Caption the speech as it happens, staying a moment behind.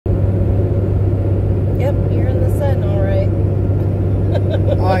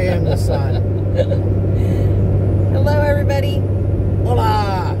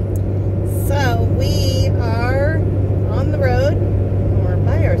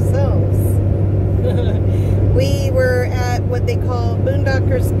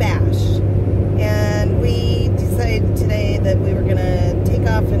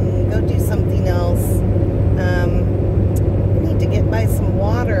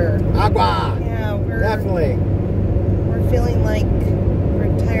Agua. Yeah, Definitely. We're feeling like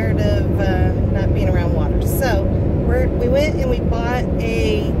we're tired of not being around water. So we went and we bought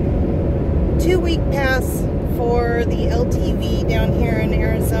a 2-week pass for the LTV down here in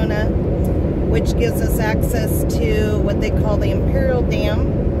Arizona, which gives us access to what they call the Imperial Dam.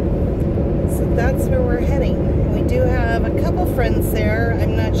 So that's where we're heading. We do have a couple friends there.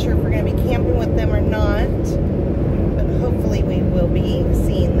 I'm not sure if we're going to be camping with them or not, but hopefully we will be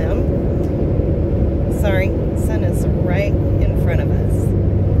seeing them. Sorry, the sun is right in front of us.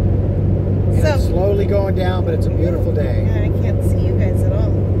 And So it's slowly going down, but it's a beautiful day. I can't see you guys at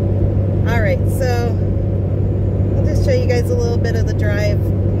all. Alright, so I'll just show you guys a little bit of the drive,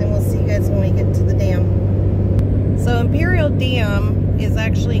 and we'll see you guys when we get to the dam. So Imperial Dam is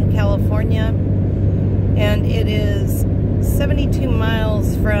actually in California, and it is 72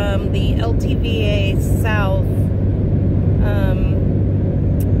 miles from the LTVA south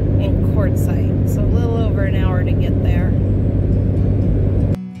in Quartzsite. So a little over an hour to get there.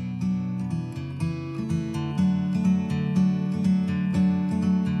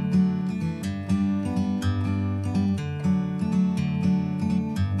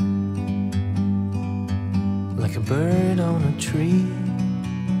 Like a bird on a tree.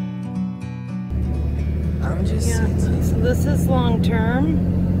 I'm just So this is long term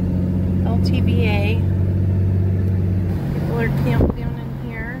LTVA. People are camped down in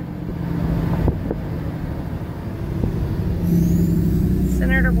here.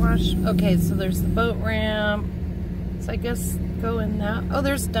 Senator Wash. Okay, so there's the boat ramp. So I guess go in that. Oh,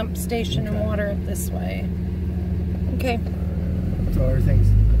 there's dump station and water this way. Okay. So everything's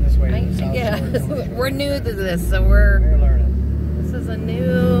this way. Yeah, we're new to this, so we're learning. This is a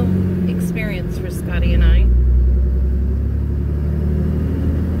new experience for Scotty and I.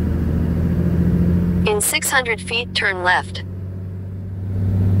 In 600 feet, turn left.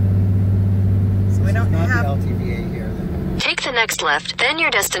 So we don't Not have the LTVA here. Then. Take the next left, then your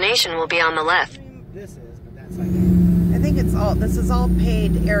destination will be on the left. This is, but that's like. I think it's all, this is all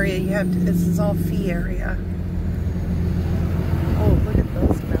paid area. You have to, this is all fee area. Oh, look at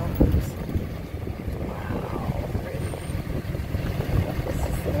those mountains. Wow. This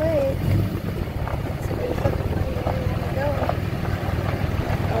is the lake. So there's up where you want to go.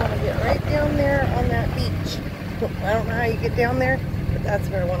 I want to get right down there on that beach. I don't know how you get down there, but that's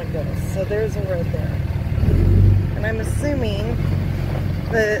where I want to go. So there's a road there. And I'm assuming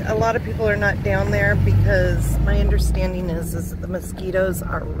that a lot of people are not down there because my understanding is that the mosquitoes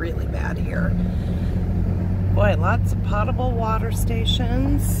are really bad here. Boy, lots of potable water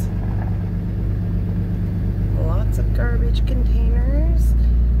stations. Lots of garbage containers.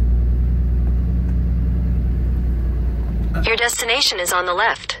 Your destination is on the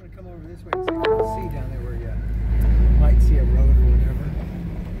left. Come over this way so you can see down there where you might see a road or whatever.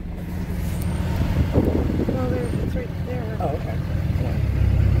 Oh, there, it's right there. Oh, okay.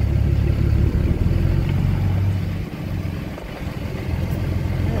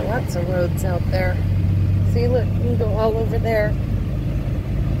 There are lots of roads out there. See, look, you can go all over there.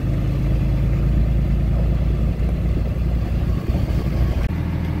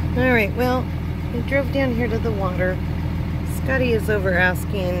 Alright, well, we drove down here to the water. Scotty is over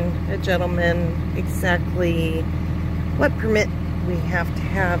asking a gentleman exactly what permit we have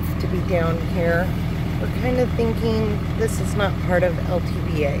to be down here. We're kind of thinking this is not part of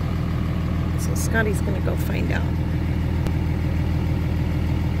LTVA. So Scotty's going to go find out.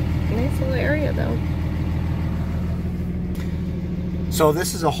 Nice little area though. So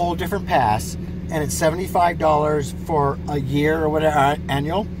this is a whole different pass, and it's $75 for a year or whatever,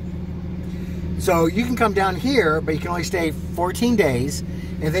 annual. So you can come down here, but you can only stay 14 days,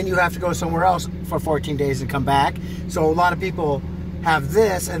 and then you have to go somewhere else for 14 days and come back. So a lot of people have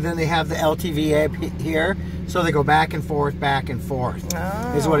this, and then they have the LTVA here, so they go back and forth,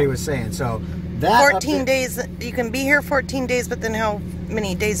 is what he was saying. So that 14 days, you can be here 14 days, but then how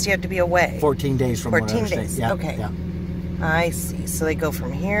many days do you have to be away? 14 days from 14 days, yeah, okay. Yeah. I see. So they go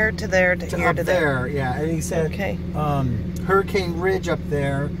from here to there to here up to there. Yeah, and he said, okay. Hurricane Ridge up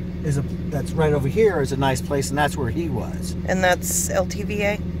there that's right over here is a nice place, and that's where he was. And that's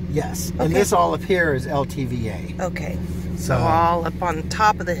LTVA? Yes. Okay. And this all up here is LTVA. Okay. So all up on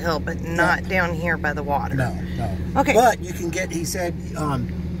top of the hill, but not down here by the water. No. Okay. But you can get, he said,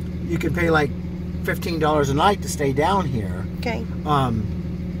 you can pay like $15 a night to stay down here. Okay.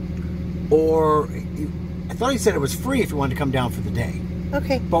 Or I thought he said it was free if you wanted to come down for the day.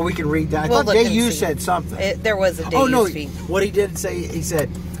 Okay. But we can read that. I We'll thought look day and use see. said something. There was a day Oh no! use fee. What he did say, he said,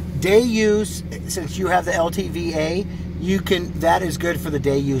 day use. Since you have the LTVA, you can. That is good for the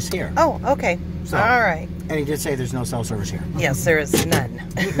day use here. Oh, okay. So, all right. And he did say there's no cell service here. Yes, there is none.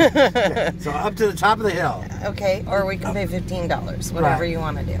 Okay, so up to the top of the hill. Okay, or we can pay $15, whatever you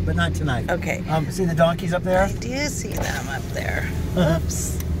want to do. But not tonight. Okay. See the donkeys up there? I do see them up there.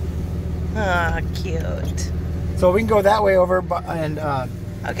 Oops. Ah, cute. So we can go that way over and...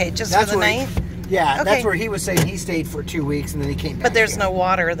 okay, just for the night? Yeah, okay. That's where he was saying he stayed for 2 weeks and then he came back. But there's here. no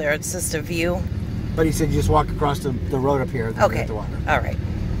water there, it's just a view? But he said you just walk across the road up here. Okay, the water. all right.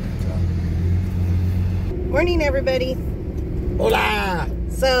 Morning, everybody. Hola!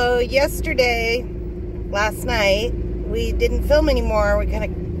 So yesterday, last night, we didn't film anymore. We kind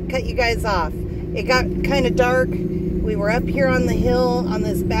of cut you guys off. It got kind of dark. We were up here on the hill on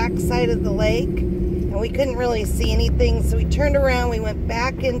this back side of the lake, and we couldn't really see anything. So we turned around. We went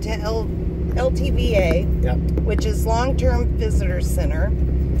back into LTVA, yep. which is Long-Term Visitor Center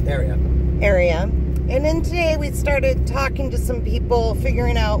area. And then today we started talking to some people,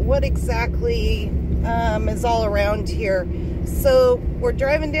 figuring out what exactly is all around here. So we're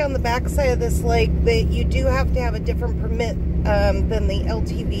driving down the backside of this lake that you do have to have a different permit than the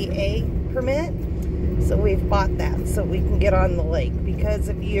LTVA permit. So we've bought that so we can get on the lake, because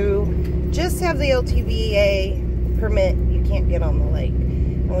if you just have the LTVA permit, you can't get on the lake.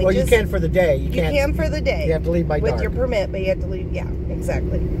 And well, you can for the day. You can for the day. You have to leave by dark. With your permit, but you have to leave, yeah,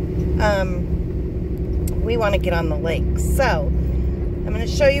 exactly. We want to get on the lake. So I'm going to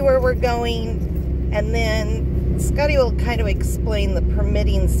show you where we're going, and then Scotty will kind of explain the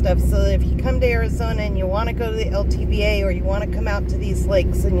permitting stuff, so that if you come to Arizona and you want to go to the LTVA or you want to come out to these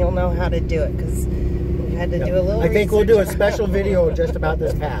lakes, then you'll know how to do it, because we had to do a little I think we'll do a special video just about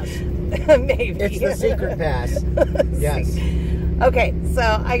this pass. Maybe. It's the secret pass. Yes. Okay,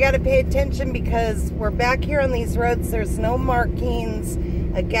 so I got to pay attention because we're back here on these roads. There's no markings.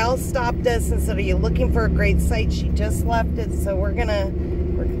 A gal stopped us and said, "Are you looking for a great site?" She just left it, so we're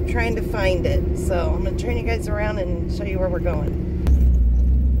trying to find it. So I'm gonna turn you guys around and show you where we're going.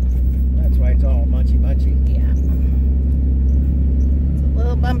 That's why it's all munchy. Yeah. It's a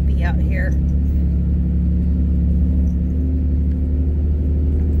little bumpy out here.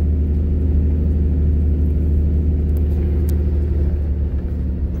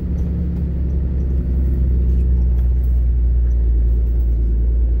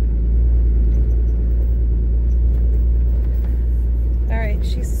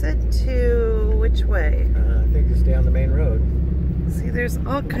 She said to which way? I think to stay on the main road. See, there's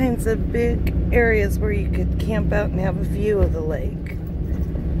all kinds of big areas where you could camp out and have a view of the lake.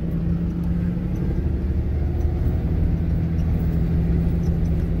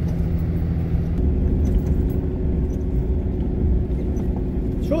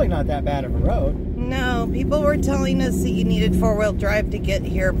 It's really not that bad of a road. No, people were telling us that you needed four-wheel drive to get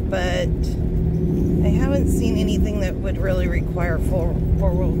here, but I haven't seen anything that would really require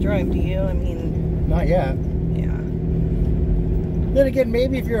four-wheel drive. Do you? I mean, not yet. Yeah. Then again,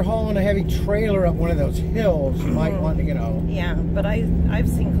 maybe if you're hauling a heavy trailer up one of those hills, you might want to, Yeah, but I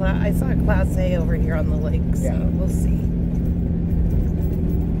saw a Class A over here on the lake, so yeah. We'll see.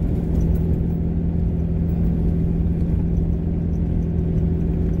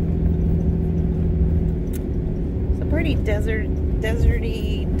 It's a pretty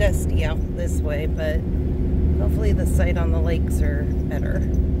deserty, dusty out this way, but hopefully the sight on the lakes are better.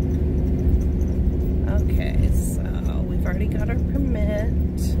 Okay, so we've already got our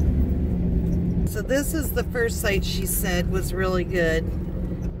permit. So this is the first site she said was really good.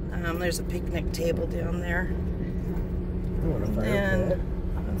 There's a picnic table down there. Oh, And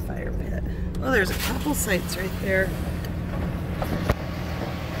a fire pit. Well, there's a couple sites right there.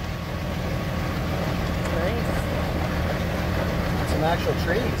 Some actual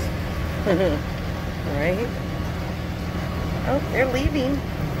trees. Right? Oh, they're leaving.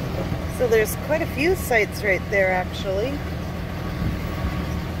 So there's quite a few sites right there, actually.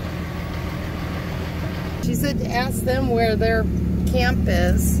 She said to ask them where their camp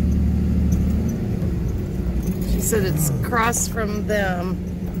is. She said it's across from them.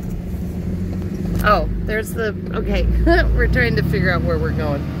 Oh, there's the, okay. We're trying to figure out where we're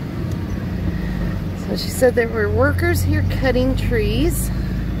going. So she said there were workers here cutting trees,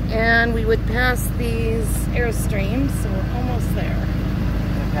 and we would pass these Airstreams, so we're almost there.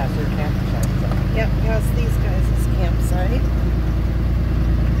 And past their campsite. Yep, past these guys' campsite.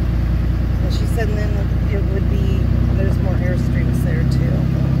 And she said then it would be, there's more Airstreams there too.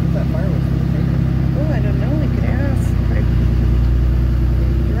 That fireworks. Oh, I don't know, we could ask.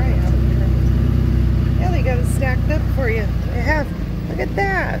 Dry out here. Yeah, they got it stacked up for you. They have, look at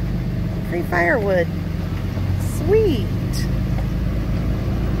that. Free firewood. Sweet.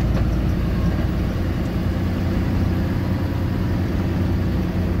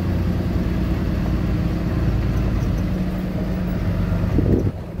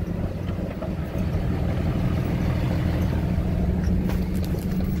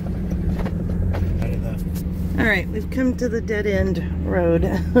 Alright, we've come to the dead end road.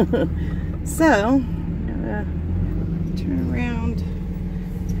 So, turn around.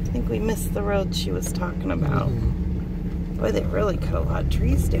 I think we missed the road she was talking about. Boy, they really cut a lot of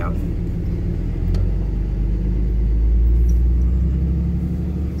trees down.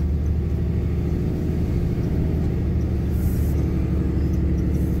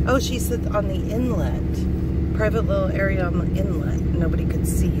 Oh, she said on the inlet. Private little area on the inlet. Nobody could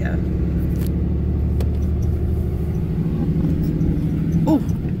see ya. Oh,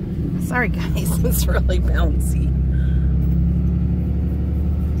 sorry guys, it's really bouncy.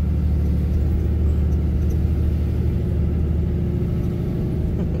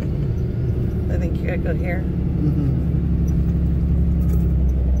 I think you gotta go here.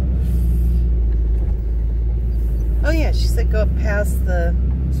 Oh yeah, she said go up past the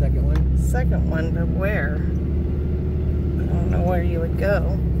Second one? second one, but where? I don't know where you would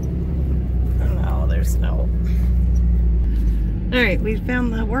go. No, there's no. Alright, we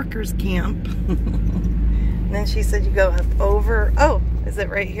found the workers' camp. And then she said you go up over. Oh, is it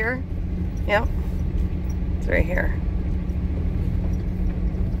right here? Yep. It's right here.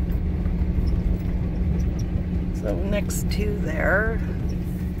 So next to there.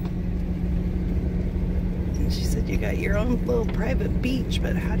 And she said you got your own little private beach,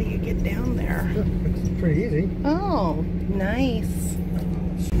 but how do you get down there? It's pretty easy. Oh, nice.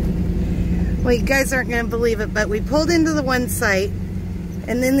 Well, you guys aren't going to believe it, but we pulled into the one site,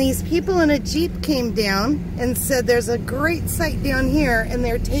 and then these people in a Jeep came down and said there's a great site down here, and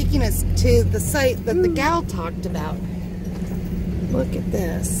they're taking us to the site that the gal talked about. Look at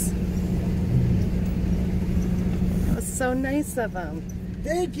this. That was so nice of them.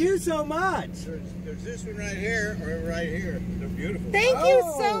 Thank you so much. There's this one right here or right here. They're beautiful. Thank you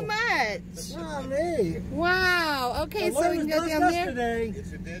so much. Wow, me. Wow. Okay, so we can go down there. Today.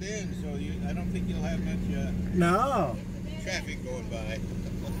 It's a dead end, so I don't think you'll have much No. traffic going by.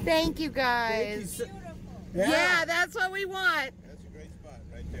 Thank you guys. Yeah, that's what we want. That's a great spot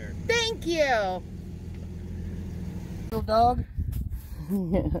right there. Thank you. Little dog?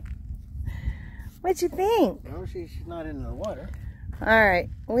 What'd you think? No, she's not in the water. Alright,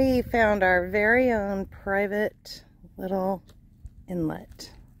 we found our very own private little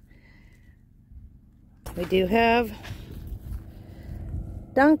inlet. We do have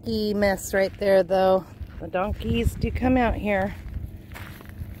donkey mess right there though. The donkeys do come out here.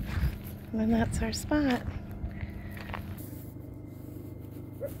 And that's our spot.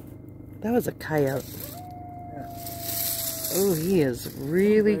 That was a coyote. Oh, he is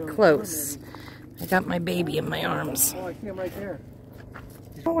really close. I got my baby in my arms. Oh, I see him right there.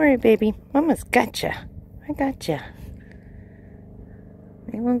 Don't worry, baby. Mama's got ya. I got ya.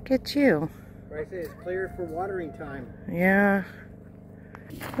 They won't get you. Right there, it's clear for watering time. Yeah.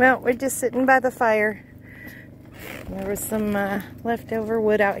 Well, we're just sitting by the fire. There was some leftover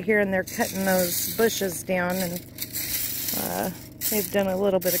wood out here, and they're cutting those bushes down, and they've done a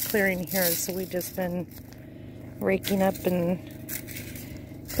little bit of clearing here, so we've just been raking up and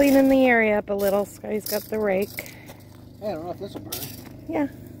cleaning the area up a little. Sky's got the rake. Hey, I don't know if this will burn. Yeah,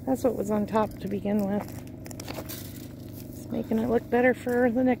 that's what was on top to begin with. It's making it look better for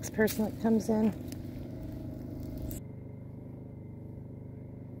the next person that comes in.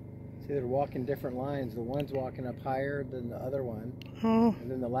 See, they're walking different lines. The one's walking up higher than the other one. Oh,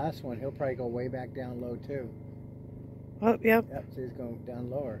 And then the last one, he'll probably go way back down low too. oh, yep. Yep, so he's going down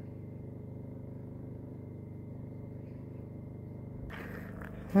lower.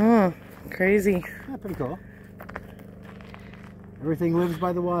 Oh, crazy. Yeah, pretty cool. Everything lives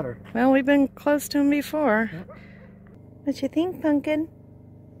by the water. Well, we've been close to him before. Yep. What you think, Pumpkin?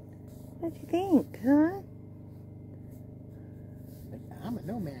 What you think, huh? I'm a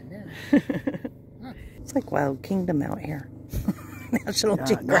nomad now. It's like Wild Kingdom out here. National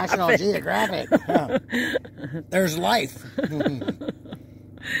Geographic. National Geographic. Yeah. There's life.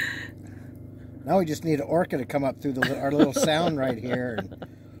 Now we just need an orca to come up through our little sound right here.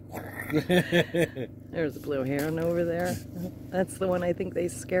 There's a blue heron over there. That's the one I think they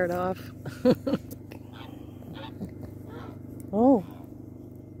scared off. Oh.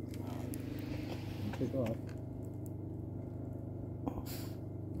 Take off.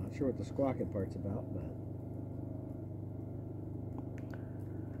 Not sure what the squawking part's about, but.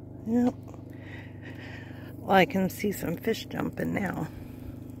 Yep. Well, I can see some fish jumping now.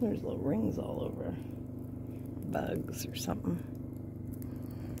 There's little rings all over. Bugs or something.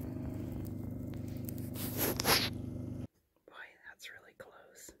 Boy, that's really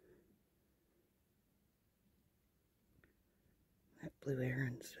close. That blue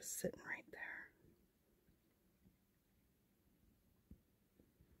heron's just sitting right there.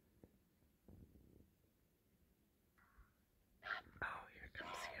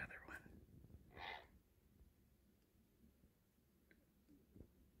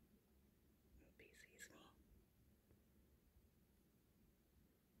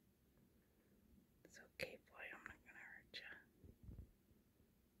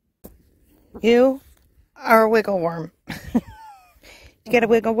 You are a wiggle worm. You got a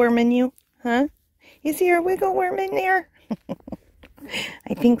wiggle worm in you? Huh? Is there a wiggle worm in there?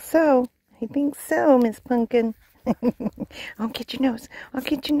 I think so. I think so, Miss Pumpkin. I'll get your nose. I'll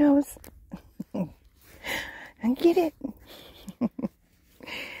get your nose. I'll get it.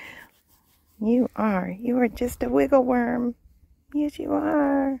 You are just a wiggle worm. Yes, you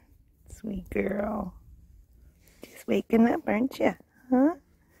are. Sweet girl. Just waking up, aren't you? Huh?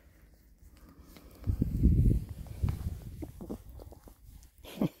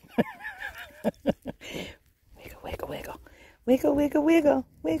 Wiggle, wiggle, wiggle. Wiggle, wiggle, wiggle.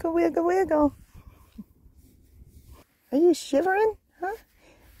 Wiggle, wiggle, wiggle. Are you shivering? Huh?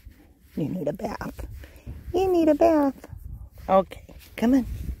 You need a bath. You need a bath. Okay, come on.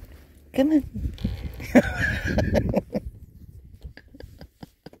 Come on.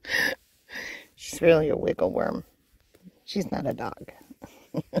 She's really a wiggle worm. She's not a dog.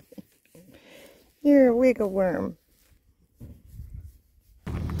 You're a wiggle worm.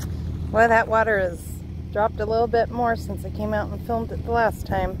 Well, that water has dropped a little bit more since I came out and filmed it the last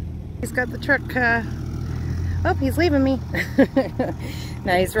time. He's got the truck, oh, he's leaving me.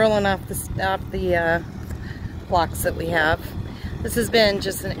 Now he's rolling off the blocks that we have. This has been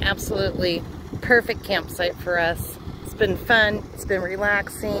just an absolutely perfect campsite for us. It's been fun, it's been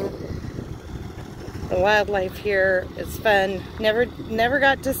relaxing. The wildlife here is fun. Never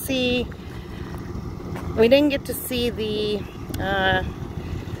got to see, we didn't get to see the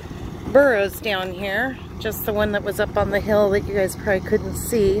burrows down here, just the one that was up on the hill that you guys probably couldn't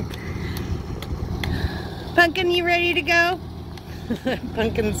see. Pumpkin, you ready to go?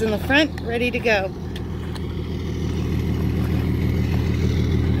 Pumpkin's in the front, ready to go.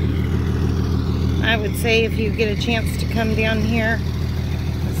 I would say if you get a chance to come down here,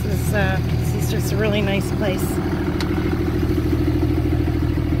 this is just a really nice place.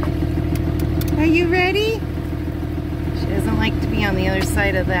 Are you ready? She doesn't like to be on the other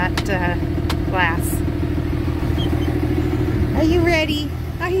side of that glass. Are you ready?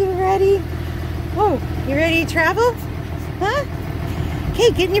 Are you ready? Oh, you ready to travel? Huh?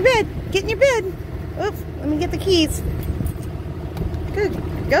 Okay, get in your bed. Get in your bed. Oops, let me get the keys. Good.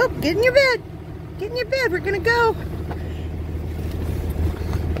 Go, get in your bed. Get in your bed. We're gonna go.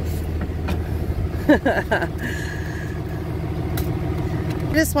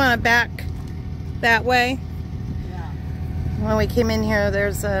 I just want to back that way. When we came in here,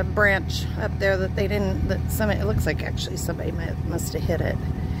 there's a branch up there that they didn't, it looks like actually somebody must have hit it.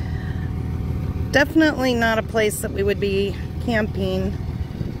 Definitely not a place that we would be camping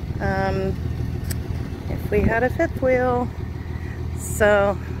if we had a fifth wheel.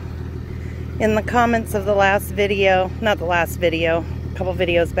 So, in the comments of the last video, not the last video, a couple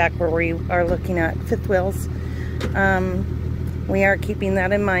videos back where we are looking at fifth wheels, we are keeping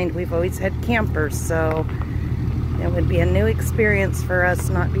that in mind. We've always had campers, so it would be a new experience for us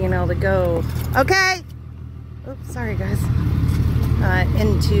not being able to go, okay, oops, sorry guys,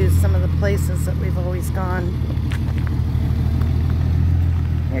 into some of the places that we've always gone.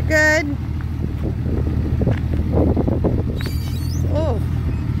 You're good? Oh,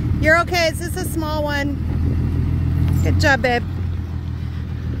 you're okay. Is this a small one? Good job, babe.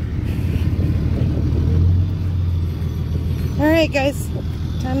 Alright guys,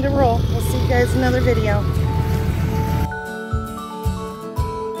 time to roll. We'll see you guys in another video.